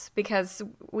us because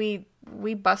we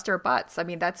bust our butts. I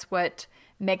mean, that's what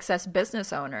makes us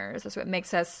business owners. That's what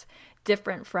makes us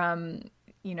different from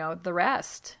the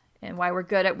rest, and why we're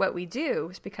good at what we do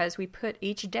is because we put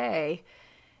each day,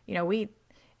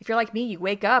 if you're like me, you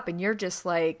wake up and you're just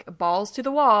like balls to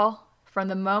the wall from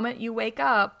the moment you wake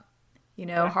up,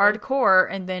 hardcore,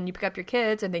 and then you pick up your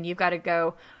kids and then you've got to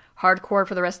go hardcore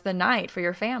for the rest of the night for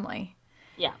your family.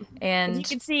 Yeah. And you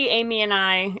can see Amy and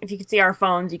I, if you could see our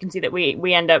phones, you can see that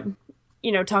we end up,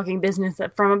 talking business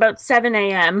from about 7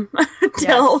 a.m.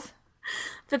 till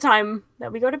the time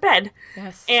that we go to bed.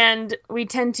 Yes. And we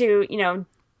tend to,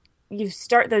 you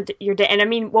start your day. And I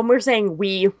mean, when we're saying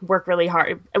we work really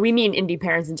hard, we mean indie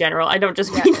parents in general. I don't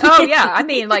just mean. Oh, yeah. I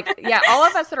mean, all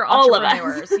of us that are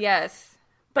entrepreneurs. Yes.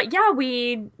 But yeah,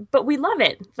 we love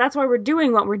it. That's why we're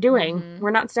doing what we're doing. Mm-hmm.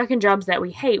 We're not stuck in jobs that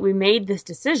we hate. We made this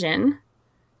decision,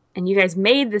 and you guys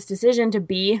made this decision to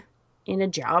be in a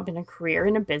job, in a career,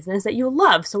 in a business that you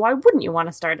love. So why wouldn't you want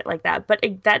to start it like that? But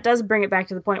that does bring it back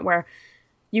to the point where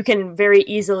you can very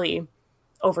easily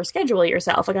overschedule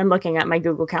yourself. Like I'm looking at my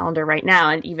Google Calendar right now,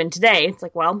 and even today, it's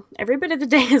like, well, every bit of the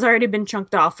day has already been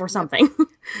chunked off for something.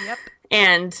 Yep.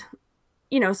 And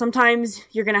sometimes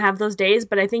you're going to have those days,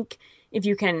 but I think if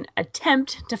you can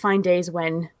attempt to find days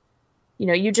when,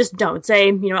 you just don't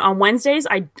say, on Wednesdays,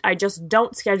 I just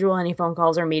don't schedule any phone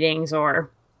calls or meetings or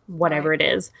whatever it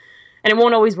is. And it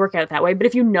won't always work out that way. But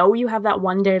if you have that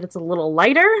one day that's a little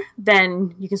lighter,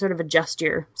 then you can sort of adjust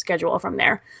your schedule from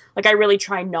there. Like, I really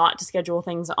try not to schedule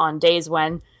things on days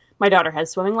when my daughter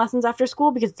has swimming lessons after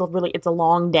school, because it's a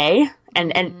long day,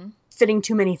 and fitting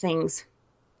too many things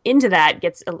into that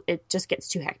just gets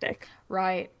too hectic.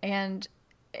 Right. And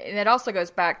it also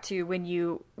goes back to when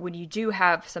you do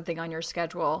have something on your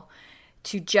schedule,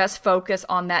 to just focus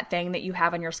on that thing that you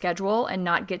have on your schedule and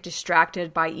not get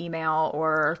distracted by email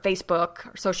or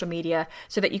Facebook or social media,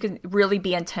 so that you can really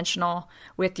be intentional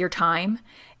with your time.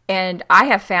 And I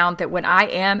have found that when I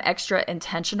am extra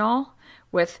intentional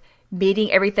with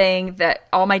meeting everything, that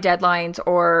all my deadlines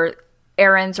or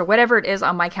errands or whatever it is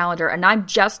on my calendar, and I'm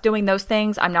just doing those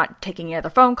things, I'm not taking any other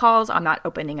phone calls, I'm not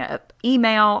opening up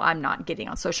email, I'm not getting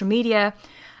on social media,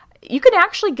 you can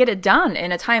actually get it done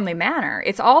in a timely manner.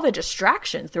 It's all the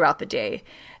distractions throughout the day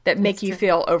that make you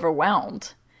feel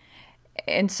overwhelmed.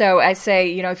 And so I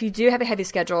say, if you do have a heavy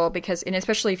schedule, and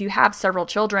especially if you have several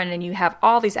children and you have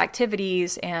all these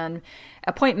activities and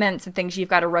appointments and things you've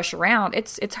got to rush around,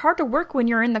 it's hard to work when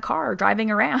you're in the car driving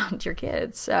around your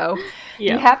kids. So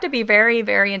you have to be very,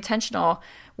 very intentional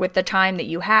with the time that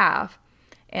you have.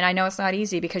 And I know it's not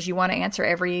easy, because you want to answer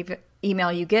every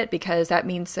email you get, because that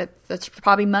means that that's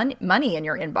probably money in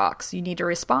your inbox. You need to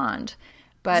respond.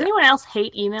 But does anyone else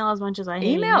hate email as much as I hate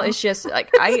email? Is just like,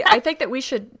 I think that we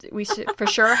should for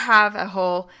sure have a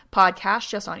whole podcast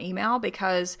just on email,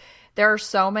 because there are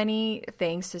so many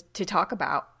things to talk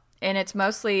about, and it's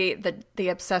mostly the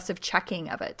obsessive checking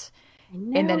of it.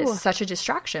 And then it's such a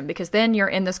distraction, because then you're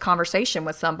in this conversation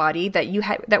with somebody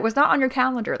that was not on your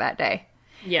calendar that day.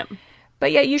 Yep.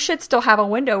 But yet you should still have a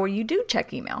window where you do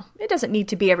check email. It doesn't need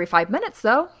to be every 5 minutes,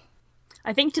 though.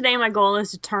 I think today my goal is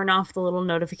to turn off the little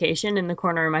notification in the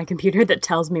corner of my computer that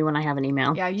tells me when I have an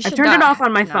email. Yeah, you should. I've turned it off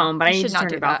on my phone, but I need to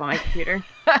turn it off on my computer.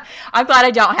 I'm glad I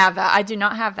don't have that. I do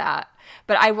not have that.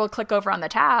 But I will click over on the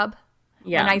tab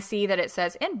when I see that it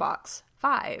says inbox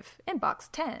 5, inbox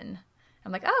 10.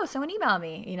 I'm like, oh, someone emailed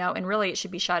me, and really it should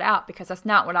be shut out, because that's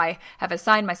not what I have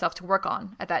assigned myself to work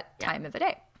on at that time of the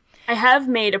day. I have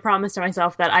made a promise to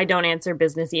myself that I don't answer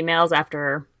business emails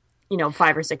after,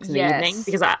 5 or 6 in the evening,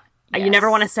 because you never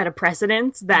want to set a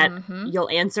precedence that you'll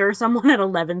answer someone at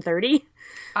 11:30.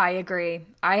 I agree.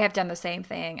 I have done the same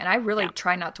thing, and I really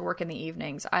try not to work in the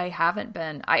evenings. I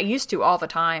used to all the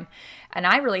time, and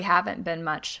I really haven't been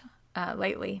much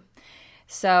lately.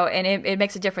 So, and it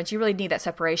makes a difference. You really need that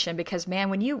separation, because man,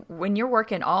 when you're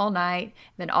working all night,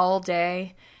 then all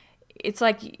day, it's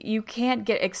like you can't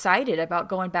get excited about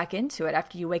going back into it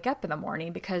after you wake up in the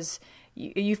morning, because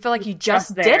you feel like you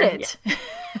just did it.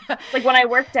 Yeah. Like when I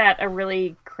worked at a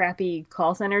really crappy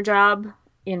call center job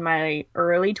in my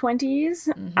early 20s,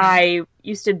 I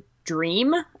used to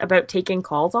dream about taking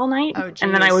calls all night. Oh,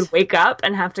 and then I would wake up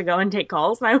and have to go and take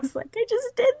calls. And I was like, I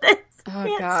just did this. I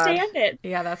can't stand it.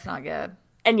 Yeah, that's not good.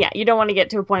 And you don't want to get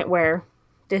to a point where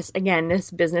this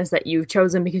business that you've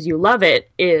chosen because you love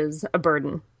it is a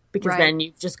burden. Because then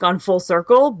you've just gone full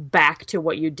circle back to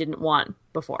what you didn't want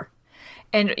before.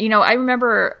 And, I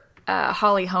remember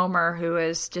Holly Homer, who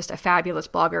is just a fabulous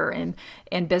blogger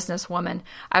and businesswoman.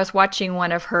 I was watching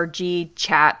one of her G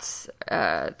chats,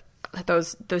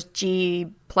 those G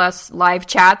plus live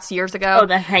chats years ago. Oh,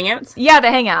 the Hangouts? Yeah, the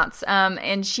Hangouts.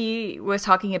 And she was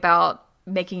talking about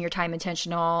making your time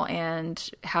intentional and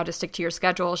how to stick to your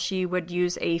schedule. She would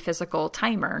use a physical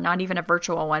timer, not even a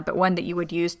virtual one, but one that you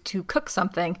would use to cook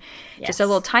something. Yes. Just a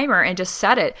little timer, and just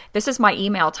set it. This is my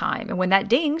email time. And when that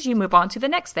dings, you move on to the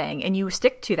next thing, and you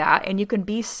stick to that, and you can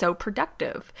be so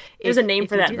productive. There's a name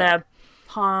for that. The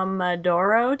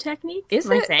Pomodoro technique?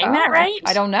 Am I saying that right?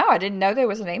 I don't know. I didn't know there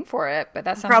was a name for it, but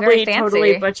that sounds probably very fancy.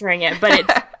 Totally butchering it, but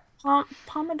it's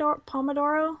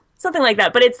Pomodoro? Something like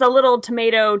that, but it's the little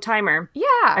tomato timer. Yeah.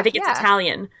 I think it's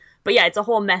Italian. But it's a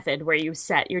whole method where you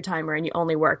set your timer and you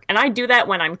only work. And I do that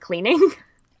when I'm cleaning.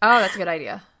 Oh, that's a good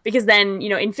idea. Because then,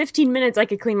 in 15 minutes I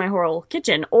could clean my whole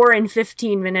kitchen. Or in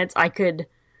 15 minutes I could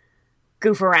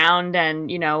goof around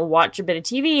and, watch a bit of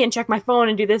TV and check my phone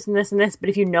and do this and this and this. But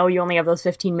if you only have those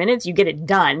 15 minutes, you get it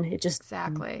done. It just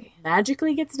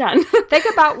magically gets done. Think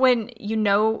about when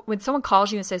someone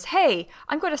calls you and says, hey,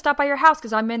 I'm going to stop by your house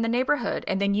because I'm in the neighborhood.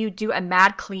 And then you do a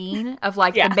mad clean of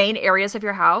the main areas of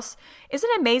your house. Isn't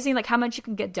it amazing how much you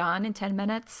can get done in 10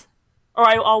 minutes? Or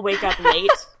I'll wake up late.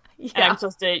 And I'm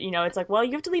supposed to, it's like, well,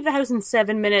 you have to leave the house in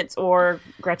 7 minutes or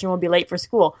Gretchen will be late for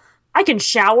school. I can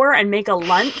shower and make a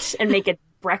lunch and make a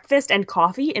breakfast and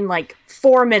coffee in like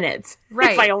 4 minutes.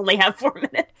 Right. If I only have 4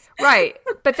 minutes. Right.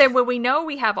 But then when we know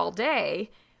we have all day,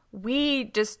 we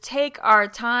just take our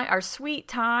time, our sweet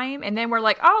time, and then we're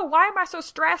like, oh, why am I so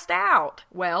stressed out?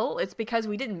 Well, it's because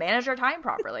we didn't manage our time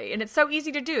properly. And it's so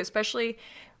easy to do, especially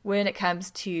when it comes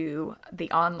to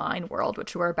the online world,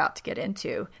 which we're about to get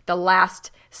into. The last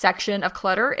section of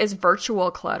clutter is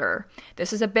virtual clutter.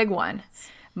 This is a big one.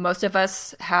 Most of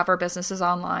us have our businesses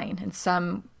online in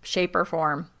some shape or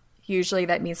form. Usually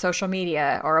that means social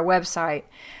media or a website.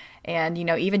 And,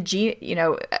 even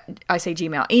I say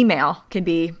Gmail, email can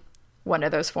be one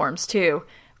of those forms too.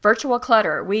 Virtual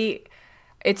clutter.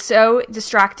 It's so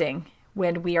distracting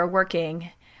when we are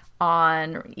working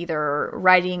on either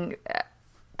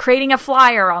creating a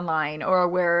flyer online, or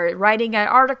we're writing an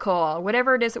article,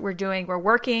 whatever it is that we're doing. We're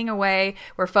working away,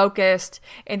 we're focused,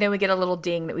 and then we get a little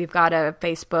ding that we've got a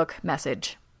Facebook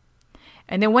message.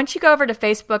 And then once you go over to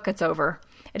Facebook, it's over.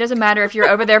 It doesn't matter if you're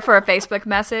over there for a Facebook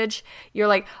message. You're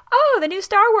like, oh, the new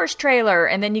Star Wars trailer.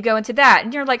 And then you go into that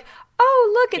and you're like,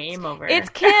 oh, look, it's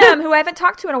Kim, who I haven't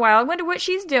talked to in a while. I wonder what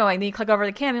she's doing. Then you click over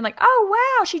to Kim and you're like,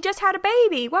 oh, wow, she just had a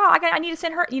baby. Wow, I need to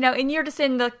send her, and you're just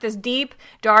in this deep,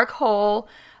 dark hole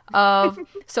of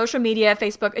social media,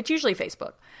 Facebook. It's usually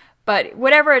Facebook. But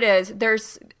whatever it is,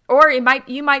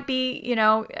 you might be,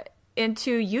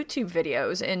 into YouTube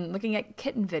videos and looking at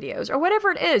kitten videos or whatever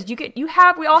it is.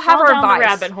 We all have our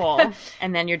vices. Rabbit hole,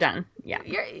 and then you're done. Yeah,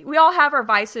 we all have our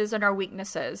vices and our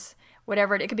weaknesses.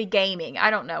 Whatever it could be, gaming. I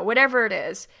don't know. Whatever it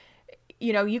is,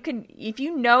 you can. If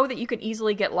you know that you can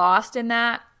easily get lost in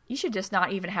that, you should just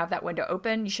not even have that window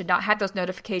open. You should not have those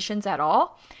notifications at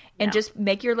all, and just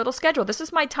make your little schedule. This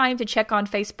is my time to check on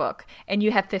Facebook, and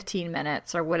you have 15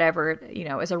 minutes or whatever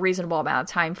is a reasonable amount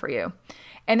of time for you,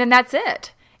 and then that's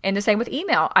it. And the same with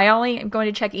email. I only am going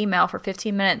to check email for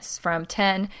 15 minutes from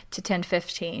 10 to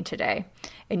 10:15 today.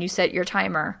 And you set your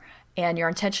timer and you're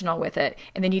intentional with it.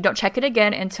 And then you don't check it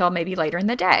again until maybe later in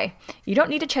the day. You don't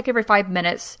need to check every 5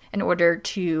 minutes in order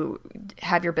to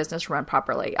have your business run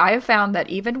properly. I have found that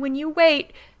even when you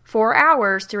wait 4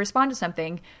 hours to respond to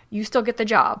something, you still get the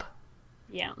job.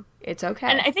 Yeah. It's okay.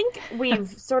 And I think we've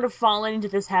sort of fallen into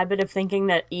this habit of thinking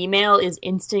that email is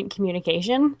instant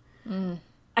communication.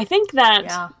 I think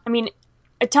that,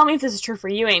 tell me if this is true for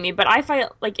you, Amy, but I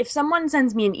feel like if someone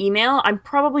sends me an email, I'm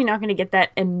probably not going to get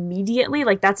that immediately.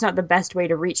 Like, that's not the best way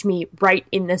to reach me right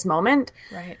in this moment.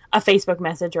 Right. A Facebook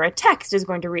message or a text is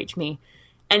going to reach me.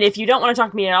 And if you don't want to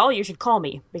talk to me at all, you should call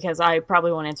me, because I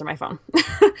probably won't answer my phone.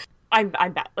 I'm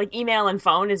bad. Like, email and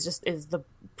phone is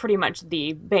pretty much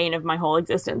the bane of my whole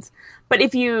existence. But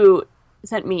if you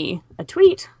sent me a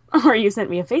tweet or you sent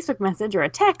me a Facebook message or a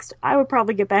text, I would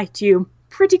probably get back to you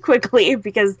pretty quickly,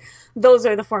 because those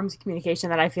are the forms of communication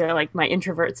that I feel like my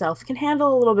introvert self can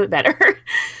handle a little bit better.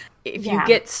 If you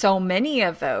get so many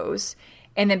of those,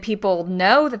 and then people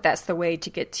know that that's the way to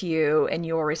get to you and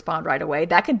you'll respond right away,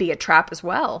 that can be a trap as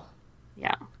well.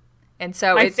 Yeah. And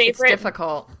so it's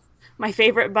difficult. My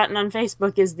favorite button on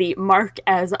Facebook is the mark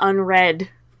as unread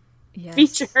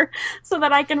feature, so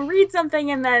that I can read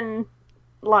something and then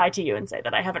lie to you and say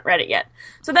that I haven't read it yet.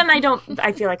 So then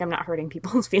I feel like I'm not hurting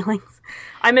people's feelings.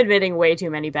 I'm admitting way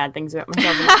too many bad things about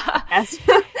myself in this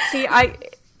podcast. See,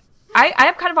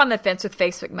 I'm kind of on the fence with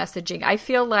Facebook messaging. I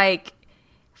feel like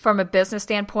from a business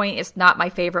standpoint, it's not my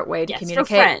favorite way to communicate.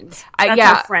 For friends.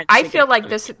 I feel like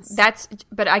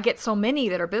but I get so many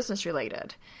that are business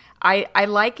related. I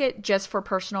like it just for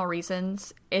personal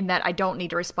reasons, in that I don't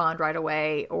need to respond right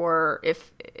away, or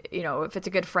if it's a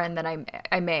good friend, then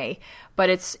I may. But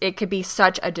it could be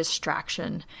such a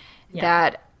distraction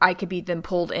that I could be then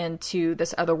pulled into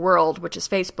this other world, which is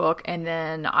Facebook, and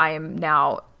then I am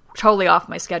now totally off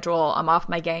my schedule. I'm off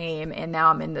my game, and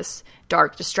now I'm in this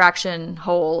dark distraction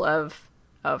hole of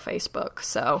Facebook.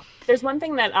 So there's one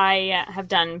thing that I have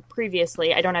done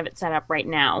previously. I don't have it set up right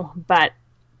now, but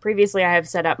previously I have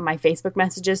set up my Facebook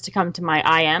messages to come to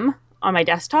my IM on my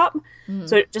desktop. Mm-hmm.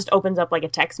 So it just opens up like a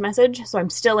text message. So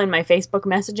I'm still in my Facebook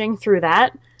messaging through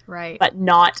that. Right. But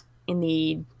not in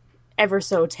the ever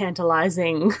so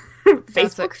tantalizing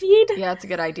Facebook feed. Yeah, that's a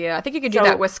good idea. I think you could do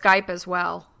that with Skype as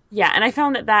well. Yeah, and I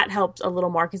found that helped a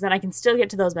little more, because then I can still get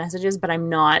to those messages, but I'm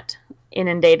not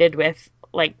inundated with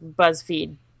like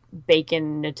BuzzFeed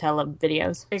bacon Nutella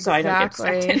videos. Exactly. So I don't get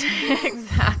distracted.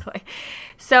 Exactly.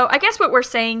 So I guess what we're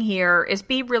saying here is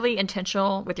be really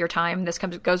intentional with your time. This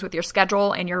goes with your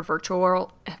schedule and your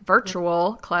virtual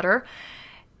clutter,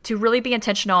 to really be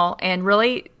intentional and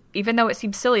really even though it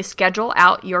seems silly, schedule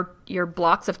out your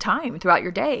blocks of time throughout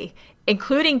your day,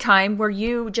 including time where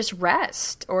you just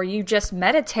rest or you just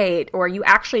meditate or you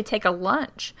actually take a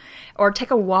lunch or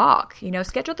take a walk.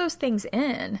 Schedule those things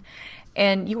in.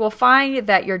 And you will find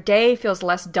that your day feels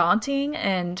less daunting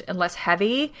and less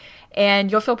heavy,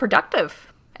 and you'll feel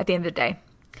productive at the end of the day.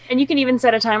 And you can even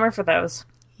set a timer for those.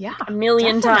 Yeah. A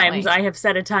million definitely. times I have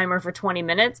set a timer for 20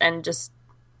 minutes and just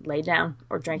laid down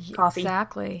or drank coffee.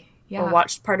 Exactly. Yeah. Or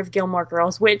watched part of Gilmore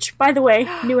Girls, which, by the way,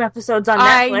 new episodes on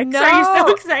Netflix. I know. Are you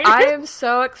so excited? I am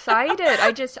so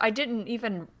excited. I didn't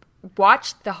even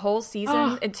watch the whole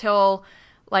season until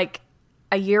like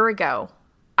a year ago.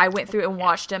 I went through and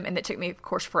watched them, and it took me, of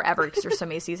course, forever because there's so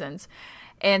many seasons.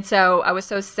 And so I was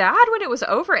so sad when it was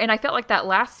over, and I felt like that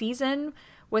last season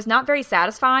was not very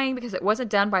satisfying because it wasn't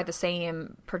done by the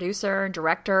same producer and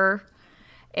director.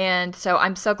 And so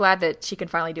I'm so glad that she can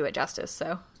finally do it justice.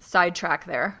 So sidetrack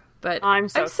there. But I'm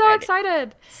so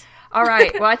excited. All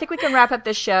right. Well, I think we can wrap up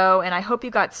this show, and I hope you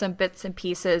got some bits and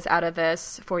pieces out of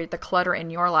this for the clutter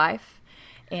in your life.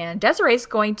 And Desiree's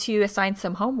going to assign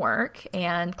some homework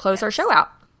and close our show out.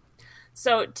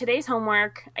 So today's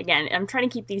homework, again, I'm trying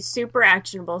to keep these super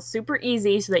actionable, super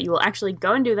easy so that you will actually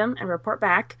go and do them and report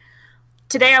back.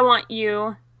 Today I want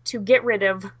you to get rid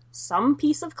of some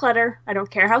piece of clutter, I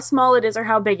don't care how small it is or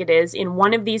how big it is, in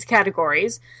one of these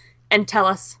categories, and tell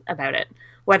us about it.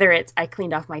 Whether it's I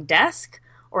cleaned off my desk,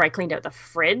 or I cleaned out the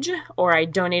fridge, or I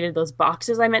donated those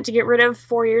boxes I meant to get rid of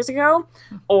 4 years ago,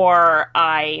 or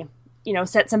I,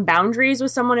 set some boundaries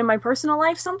with someone in my personal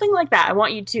life, something like that. I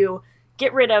want you to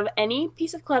get rid of any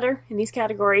piece of clutter in these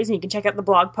categories, and you can check out the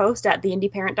blog post at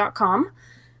theindyparent.com.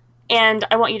 And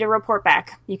I want you to report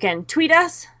back. You can tweet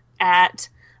us at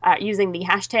using the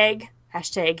hashtag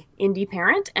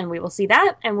 #IndyParent, and we will see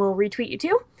that, and we'll retweet you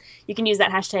too. You can use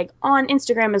that hashtag on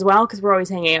Instagram as well, because we're always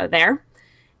hanging out there.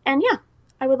 And yeah,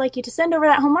 I would like you to send over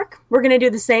that homework. We're going to do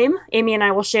the same. Amy and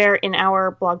I will share in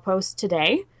our blog post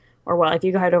today. Or, well, if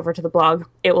you go head over to the blog,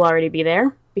 it will already be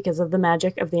there because of the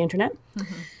magic of the internet.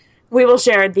 Mm-hmm. We will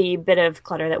share the bit of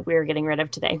clutter that we're getting rid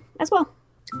of today as well.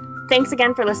 Thanks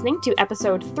again for listening to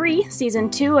episode 3, season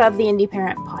 2 of the Indie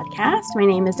Parent podcast. My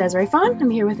name is Desiree Fawn. I'm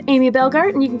here with Amy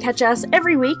Belgart, and you can catch us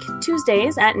every week,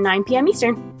 Tuesdays at 9 p.m.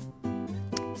 Eastern.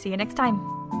 See you next time.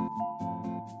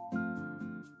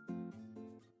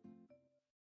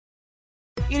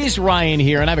 It is Ryan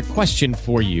here, and I have a question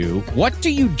for you. What do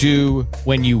you do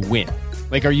when you win?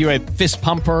 Like, are you a fist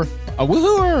pumper, a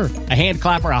woohooer, a hand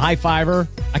clapper, a high fiver?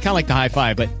 I kind of like the high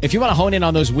five, but if you want to hone in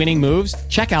on those winning moves,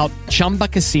 check out Chumba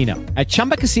Casino. At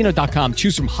ChumbaCasino.com,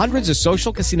 choose from hundreds of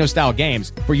social casino-style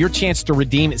games for your chance to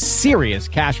redeem serious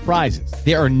cash prizes.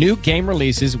 There are new game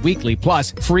releases weekly,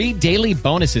 plus free daily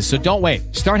bonuses, so don't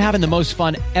wait. Start having the most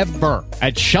fun ever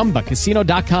at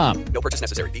ChumbaCasino.com. No purchase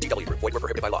necessary. VGW. Void where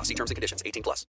prohibited by law. See terms and conditions. 18+.